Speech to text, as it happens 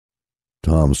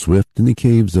Tom Swift in the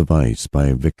Caves of Ice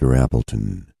by Victor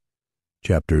Appleton.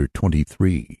 Chapter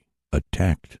 23.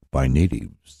 Attacked by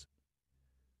Natives.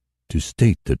 To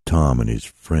state that Tom and his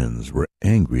friends were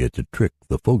angry at the trick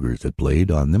the Foggers had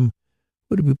played on them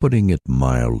would be putting it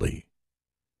mildly.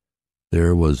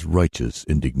 There was righteous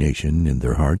indignation in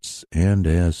their hearts, and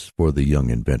as for the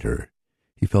young inventor,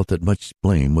 he felt that much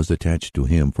blame was attached to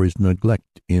him for his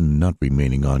neglect in not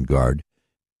remaining on guard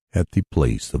at the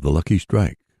place of the lucky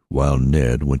strike while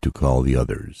Ned went to call the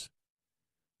others.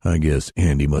 "I guess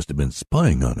Andy must have been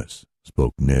spying on us,"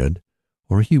 spoke Ned,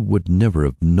 "or he would never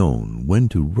have known when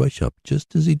to rush up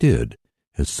just as he did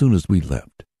as soon as we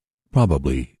left."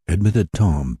 "Probably," admitted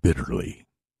Tom bitterly.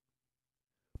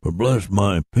 "But bless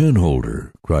my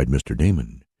penholder," cried Mr.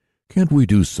 Damon. "Can't we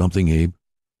do something, Abe?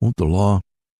 Won't the law—"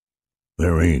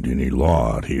 "There ain't any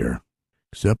law out here,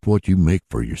 except what you make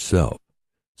for yourself,"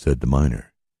 said the miner.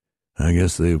 "I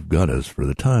guess they've got us for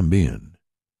the time being."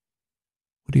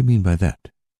 "What do you mean by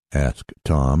that?" asked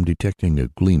Tom, detecting a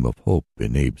gleam of hope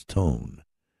in Abe's tone.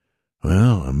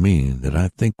 "Well, I mean that I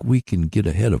think we can get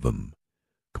ahead of 'em.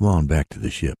 Come on back to the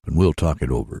ship, and we'll talk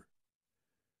it over."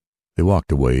 They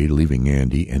walked away, leaving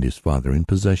Andy and his father in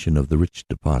possession of the rich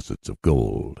deposits of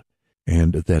gold,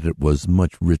 and that it was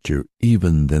much richer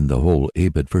even than the hole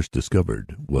Abe had first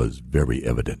discovered was very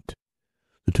evident.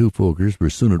 The two Foggers were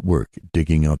soon at work,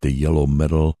 digging out the yellow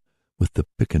metal with the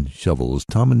pick and shovels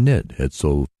Tom and Ned had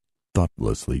so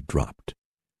thoughtlessly dropped.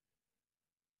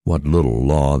 "What little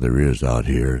law there is out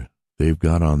here they've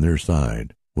got on their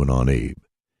side," went on Abe.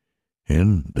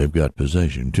 "And they've got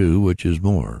possession, too, which is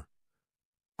more.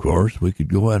 Of course, we could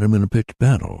go at 'em in a pitched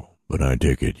battle, but I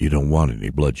take it you don't want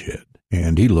any bloodshed."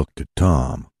 And he looked at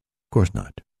Tom. "Of course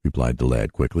not," replied the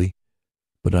lad quickly.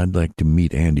 "But I'd like to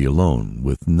meet Andy alone,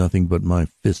 with nothing but my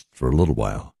fists for a little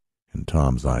while," and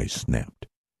Tom's eyes snapped.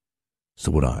 "So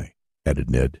would I,"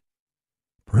 added Ned.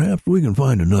 "Perhaps we can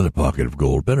find another pocket of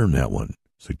gold better than that one,"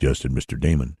 suggested Mr.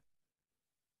 Damon.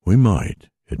 "We might,"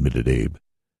 admitted Abe,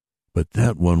 "but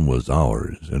that one was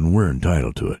ours, and we're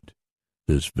entitled to it.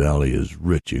 This valley is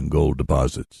rich in gold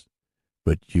deposits,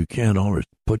 but you can't always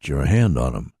put your hand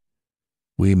on 'em.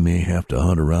 We may have to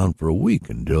hunt around for a week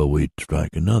until we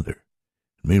strike another.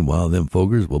 Meanwhile, them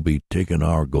Foggers will be taking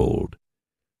our gold.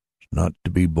 It's not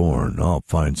to be borne. I'll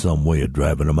find some way of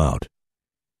driving 'em out.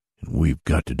 And we've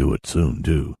got to do it soon,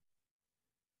 too."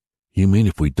 "You mean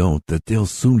if we don't, that they'll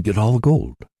soon get all the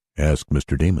gold?" asked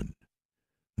Mr. Damon.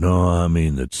 "No, I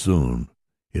mean that soon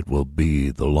it will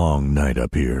be the long night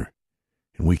up here,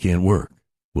 and we can't work.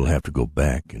 We'll have to go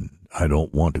back, and I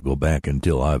don't want to go back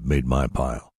until I've made my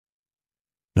pile."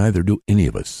 "Neither do any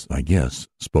of us, I guess,"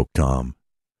 spoke Tom.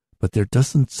 "But there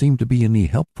doesn't seem to be any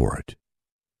help for it."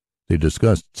 They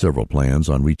discussed several plans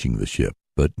on reaching the ship,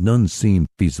 but none seemed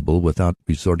feasible without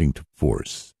resorting to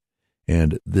force,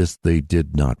 and this they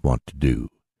did not want to do,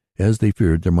 as they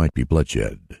feared there might be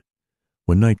bloodshed.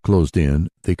 When night closed in,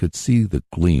 they could see the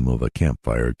gleam of a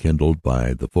campfire kindled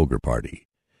by the Fogger party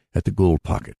at the gold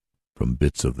pocket from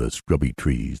bits of the scrubby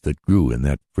trees that grew in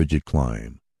that frigid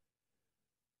clime.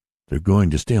 "They're going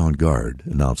to stay on guard,"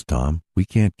 announced Tom. "We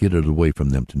can't get it away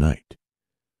from them tonight."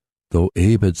 Though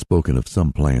Abe had spoken of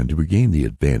some plan to regain the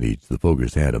advantage the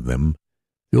Foggers had of them,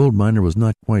 the old miner was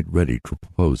not quite ready to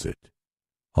propose it.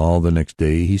 All the next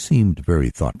day he seemed very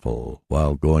thoughtful,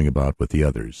 while going about with the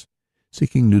others,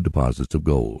 seeking new deposits of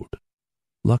gold.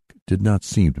 Luck did not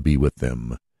seem to be with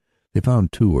them. They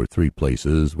found 2 or 3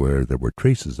 places where there were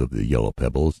traces of the yellow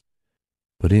pebbles,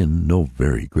 but in no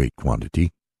very great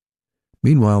quantity.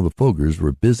 Meanwhile, the Foggers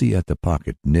were busy at the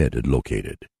pocket Ned had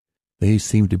located. They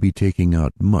seemed to be taking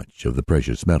out much of the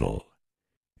precious metal.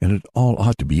 "And it all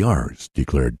ought to be ours,"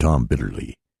 declared Tom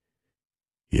bitterly.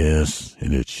 "Yes,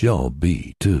 and it shall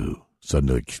be, too,"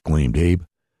 suddenly exclaimed Abe.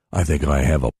 "I think I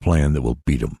have a plan that will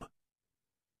beat 'em."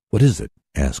 "What is it?"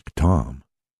 asked Tom.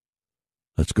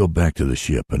 "Let's go back to the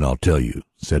ship, and I'll tell you,"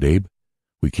 said Abe.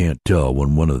 "We can't tell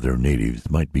when one of their natives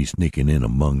might be sneaking in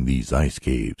among these ice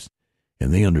caves,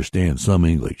 and they understand some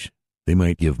English. They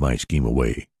might give my scheme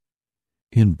away."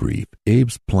 In brief,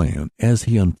 Abe's plan, as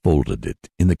he unfolded it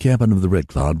in the cabin of the Red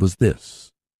Cloud, was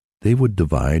this. They would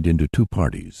divide into 2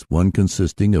 parties, one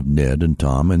consisting of Ned and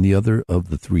Tom and the other of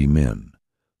the 3 men.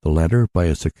 The latter, by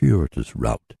a circuitous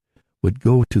route, would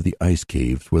go to the ice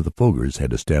caves where the Foggers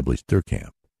had established their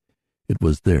camp. It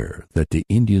was there that the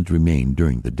Indians remained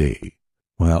during the day,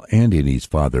 while Andy and his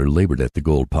father labored at the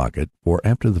gold pocket, for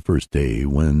after the first day,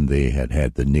 when they had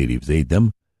had the natives aid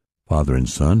them, father and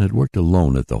son had worked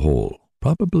alone at the hole,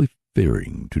 probably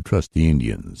fearing to trust the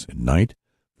Indians at night,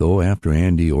 though after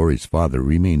Andy or his father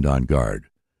remained on guard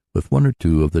with 1 or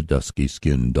 2 of the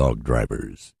dusky-skinned dog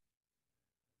drivers.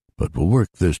 "But we'll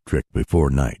work this trick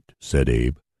before night," said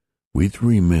Abe. "We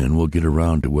 3 men will get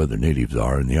around to where the natives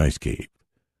are in the ice cave.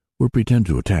 We'll pretend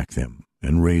to attack them,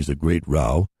 and raise a great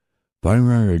row,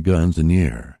 firing our guns in the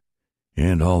air,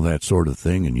 and all that sort of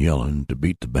thing, and yelling to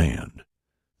beat the band.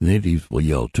 The natives will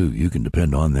yell too, you can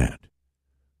depend on that.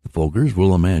 The Foggers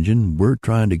will imagine we're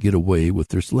trying to get away with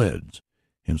their sleds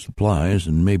and supplies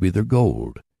and maybe their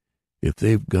gold, if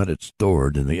they've got it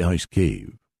stored in the ice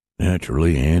cave.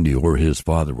 Naturally, Andy or his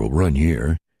father will run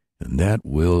here, and that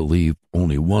will leave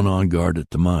only one on guard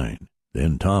at the mine.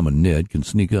 Then Tom and Ned can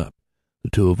sneak up. The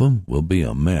 2 of them will be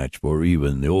a match for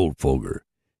even the old Fogger,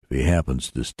 if he happens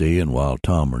to stay in while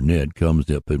Tom or Ned comes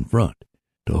up in front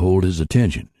to hold his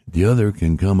attention. The other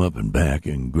can come up and back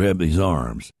and grab his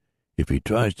arms. If he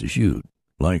tries to shoot,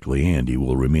 likely Andy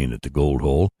will remain at the gold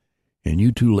hole, and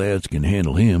you 2 lads can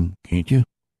handle him, can't you?"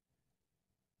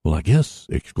 "Well, I guess,"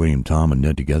 exclaimed Tom and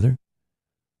Ned together.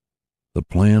 The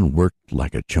plan worked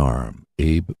like a charm.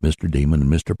 Abe, Mr. Damon,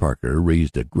 and Mr. Parker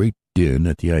raised a great din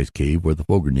at the ice cave where the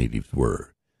Fogger natives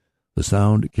were. The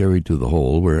sound carried to the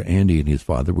hole where Andy and his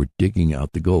father were digging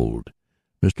out the gold.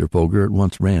 Mr. Fogger at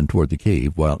once ran toward the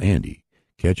cave, while Andy,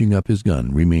 catching up his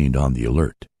gun, remained on the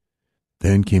alert.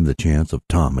 Then came the chance of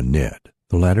Tom and Ned.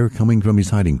 The latter, coming from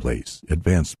his hiding place,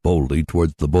 advanced boldly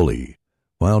towards the bully,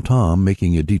 while Tom,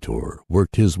 making a detour,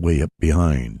 worked his way up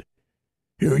behind.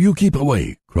 "Here, you keep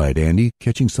away!" cried Andy,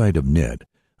 catching sight of Ned.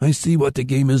 "I see what the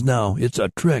game is now. It's a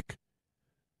trick."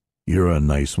 "You're a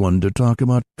nice one to talk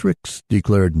about tricks,"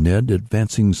 declared Ned,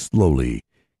 advancing slowly.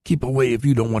 "Keep away if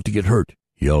you don't want to get hurt,"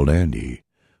 yelled Andy.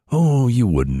 "Oh, you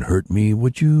wouldn't hurt me,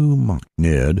 would you?" mocked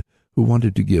Ned, who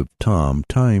wanted to give Tom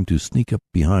time to sneak up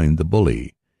behind the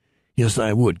bully. "Yes,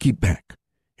 I would. Keep back."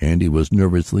 Andy was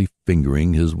nervously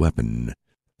fingering his weapon.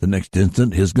 The next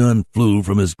instant his gun flew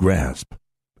from his grasp,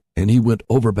 and he went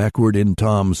over backward in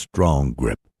Tom's strong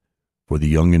grip, for the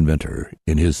young inventor,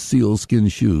 in his sealskin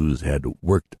shoes, had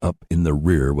worked up in the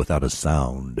rear without a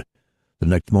sound. The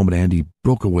next moment Andy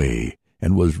broke away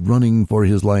and was running for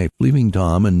his life, leaving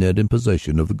Tom and Ned in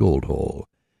possession of the gold hole,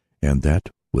 and that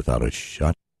without a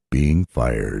shot being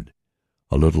fired.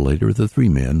 A little later the 3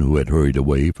 men, who had hurried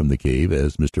away from the cave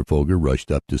as Mr. Fogger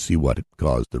rushed up to see what had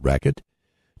caused the racket,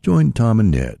 joined Tom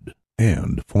and Ned,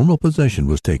 and formal possession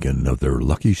was taken of their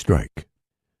lucky strike.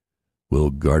 "We'll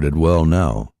guard it well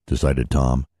now," decided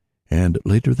Tom, and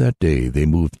later that day they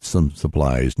moved some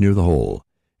supplies near the hole,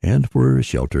 and for a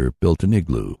shelter built an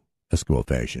igloo, Eskimo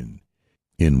fashion,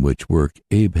 in which work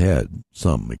Abe had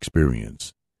some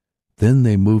experience. Then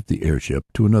they moved the airship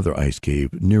to another ice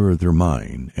cave nearer their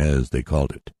mine, as they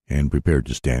called it, and prepared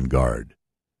to stand guard.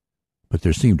 But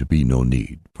there seemed to be no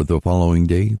need, for the following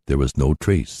day there was no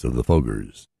trace of the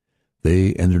Foggers.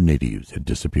 They and their natives had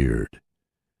disappeared.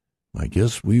 "I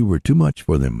guess we were too much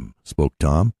for them," spoke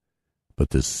Tom, but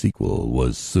the sequel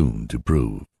was soon to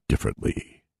prove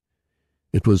differently.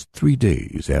 It was 3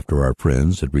 days after our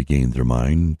friends had regained their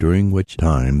mine, during which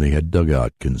time they had dug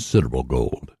out considerable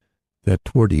gold, that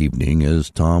toward evening,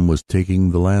 as Tom was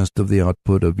taking the last of the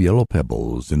output of yellow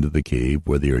pebbles into the cave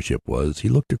where the airship was, he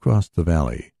looked across the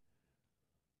valley.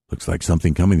 "Looks like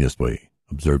something coming this way,"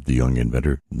 observed the young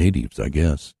inventor. "Natives, I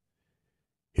guess."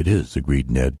 "It is,"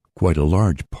 agreed Ned. "Quite a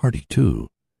large party, too."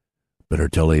 "Better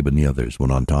tell Abe and the others,"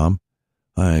 went on Tom.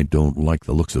 "I don't like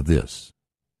the looks of this.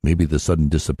 Maybe the sudden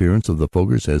disappearance of the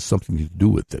Foggers has something to do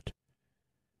with it."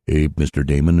 Abe, Mr.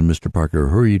 Damon, and Mr. Parker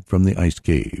hurried from the ice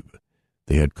cave.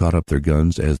 They had caught up their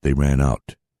guns as they ran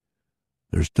out.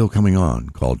 "They're still coming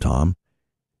on," called Tom,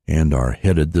 "and are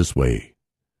headed this way."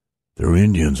 "They're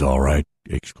Indians, all right,"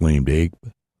 exclaimed Abe.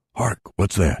 "Hark!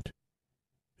 What's that?"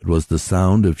 It was the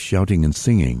sound of shouting and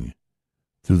singing.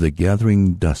 Through the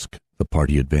gathering dusk the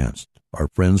party advanced. Our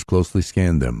friends closely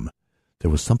scanned them.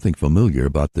 There was something familiar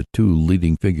about the 2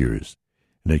 leading figures,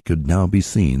 and it could now be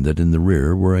seen that in the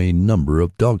rear were a number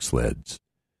of dog sleds.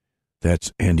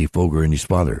 "That's Andy Foger and his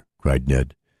father," cried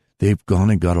Ned. "They've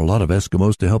gone and got a lot of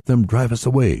Eskimos to help them drive us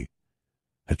away."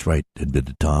 "That's right,"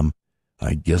 admitted Tom.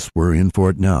 "I guess we're in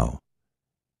for it now."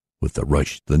 With the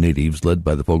rush, the natives, led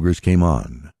by the Foggers, came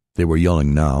on. They were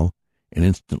yelling now. An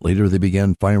instant later they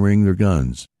began firing their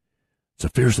guns. "It's a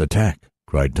fierce attack,"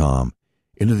 cried Tom.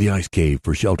 "Into the ice cave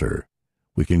for shelter.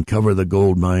 We can cover the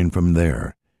gold mine from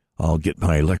there. I'll get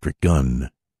my electric gun."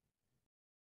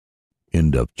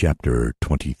 End of chapter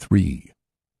 23.